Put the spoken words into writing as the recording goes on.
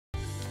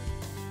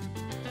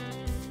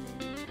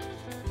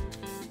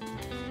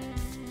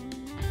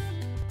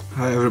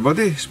Hi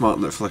everybody,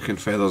 Smarting at Flicking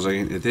Feathers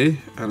again today,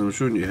 and I'm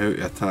showing you how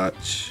to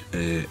attach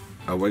a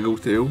wiggle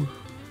tail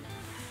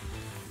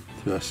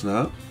to a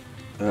snap.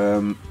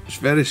 It's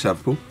very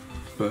simple,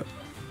 but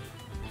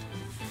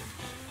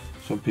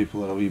some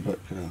people are a wee bit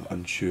kind of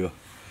unsure.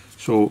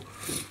 So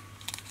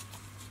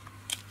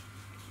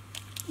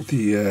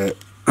the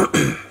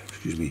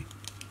excuse me,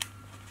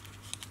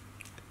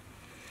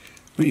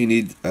 what you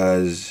need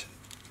is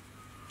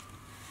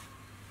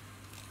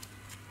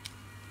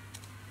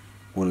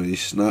one of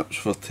these snaps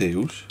for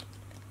tails,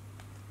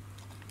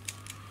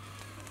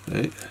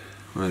 right,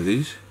 one of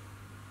these.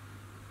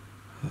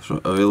 That's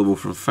available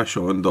from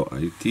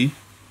fishon.it.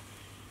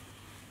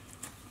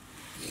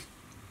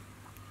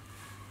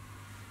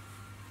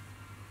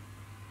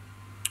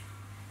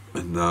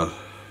 And they're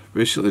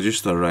basically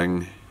just a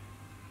ring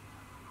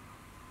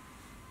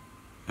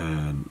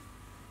and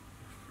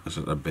it's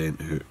a bent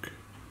hook.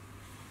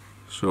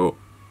 So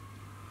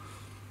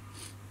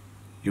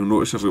you'll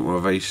notice I've got my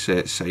vise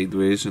set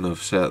sideways, and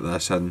I've set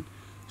this in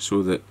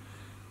so that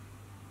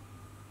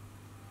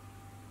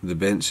the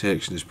bent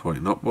section is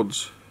pointing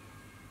upwards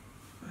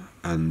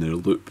and the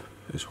loop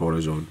is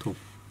horizontal.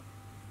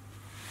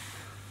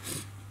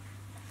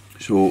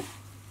 So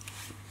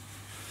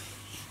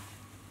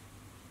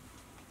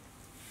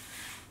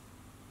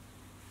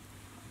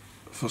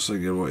first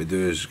thing you want to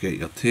do is get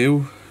your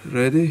tail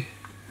ready,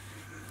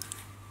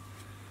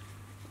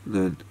 and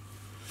then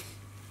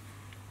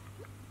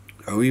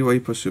a wee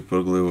wipe of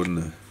super glue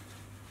on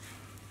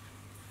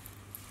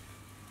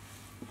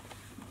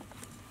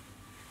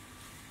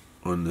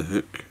the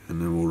hook,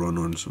 and then we'll run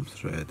on some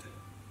thread.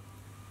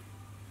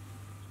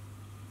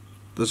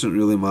 Doesn't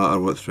really matter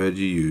what thread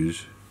you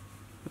use.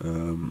 I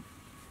mean,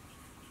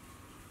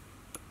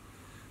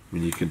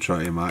 you can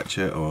try to match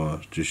it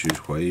or just use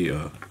white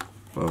or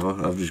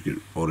whatever. I've just got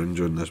orange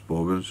on this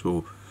bobbin,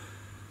 so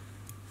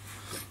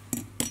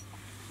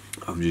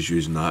I'm just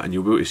using that, and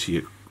you'll be able to see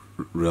it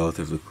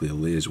relatively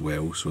clearly as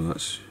well, so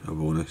that's a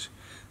bonus.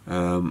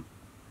 And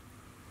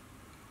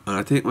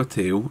I take my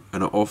tail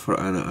and I offer it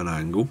in at an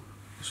angle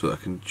so that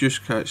I can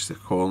just catch the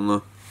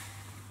corner .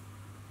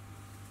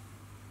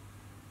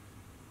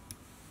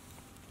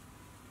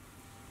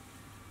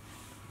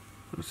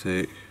 I'll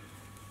take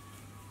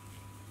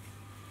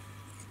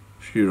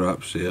a few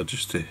wraps there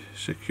just to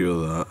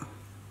secure that,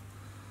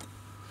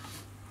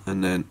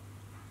 and then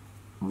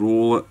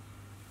roll it,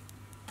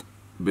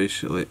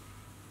 basically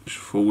just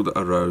fold it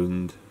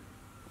around,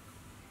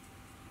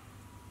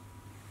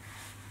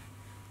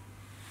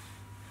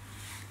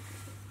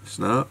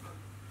 snap,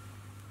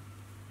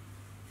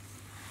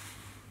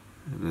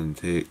 and then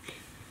take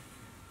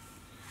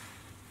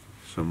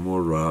some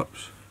more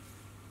wraps,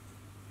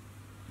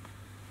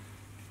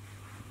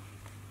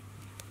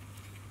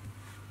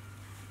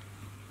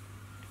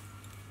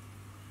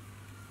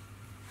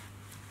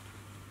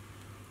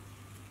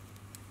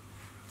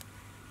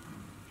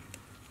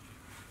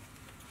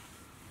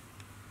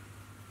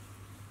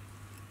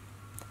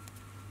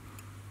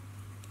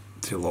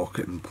 to lock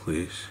it in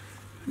place.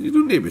 You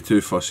don't need to be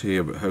too fussy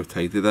about how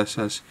tidy this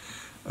is,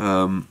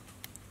 but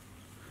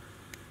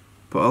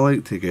I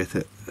like to get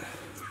it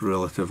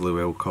relatively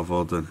well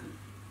covered and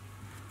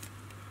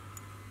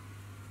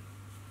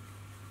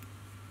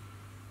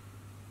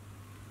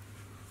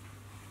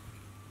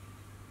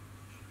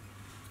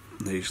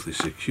nicely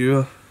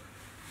secure,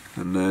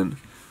 and then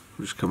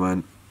we'll just come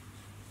in,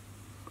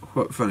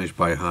 whip finish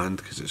by hand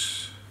because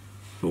it's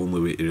the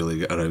only way to really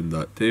get around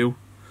that tail.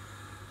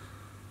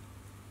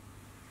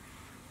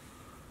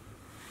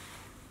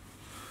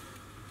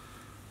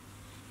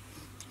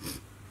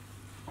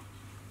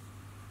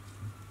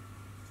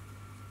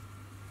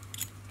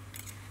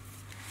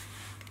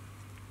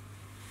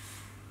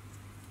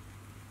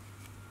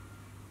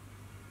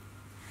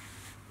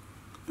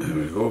 There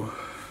we go.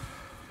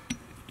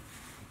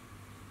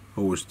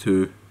 Always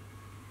two.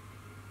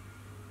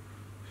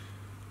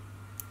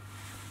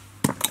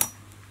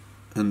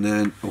 And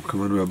then I'll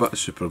come in with a bit of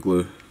super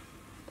glue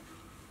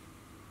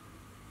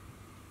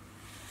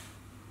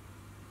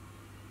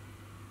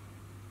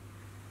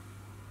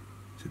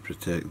to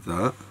protect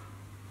that.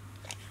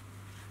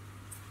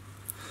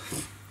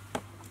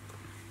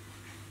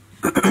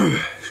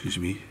 Excuse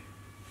me.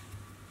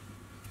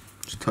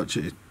 Just touch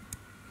it,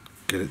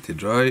 get it to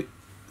dry,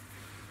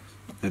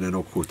 and then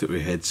I'll coat it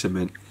with head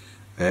cement.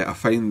 I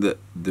find that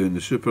doing the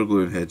super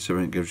glue and head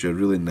cement gives you a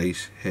really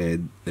nice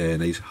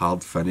nice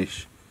hard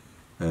finish.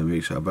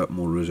 Makes it a bit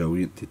more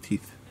resilient to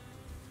teeth.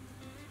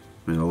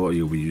 I mean, a lot of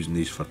you will be using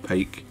these for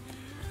pike,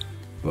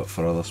 but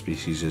for other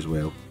species as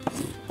well.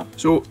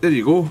 So there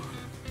you go.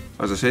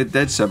 As I said,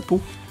 dead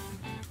simple,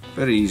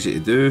 very easy to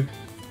do.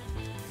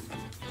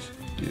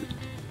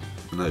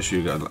 And that's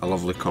you got a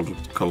lovely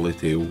curly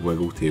tail,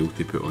 wiggle tail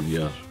to put on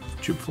your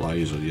tube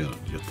flies or your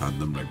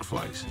tandem rig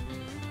flies.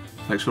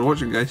 Thanks for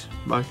watching, guys.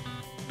 Bye.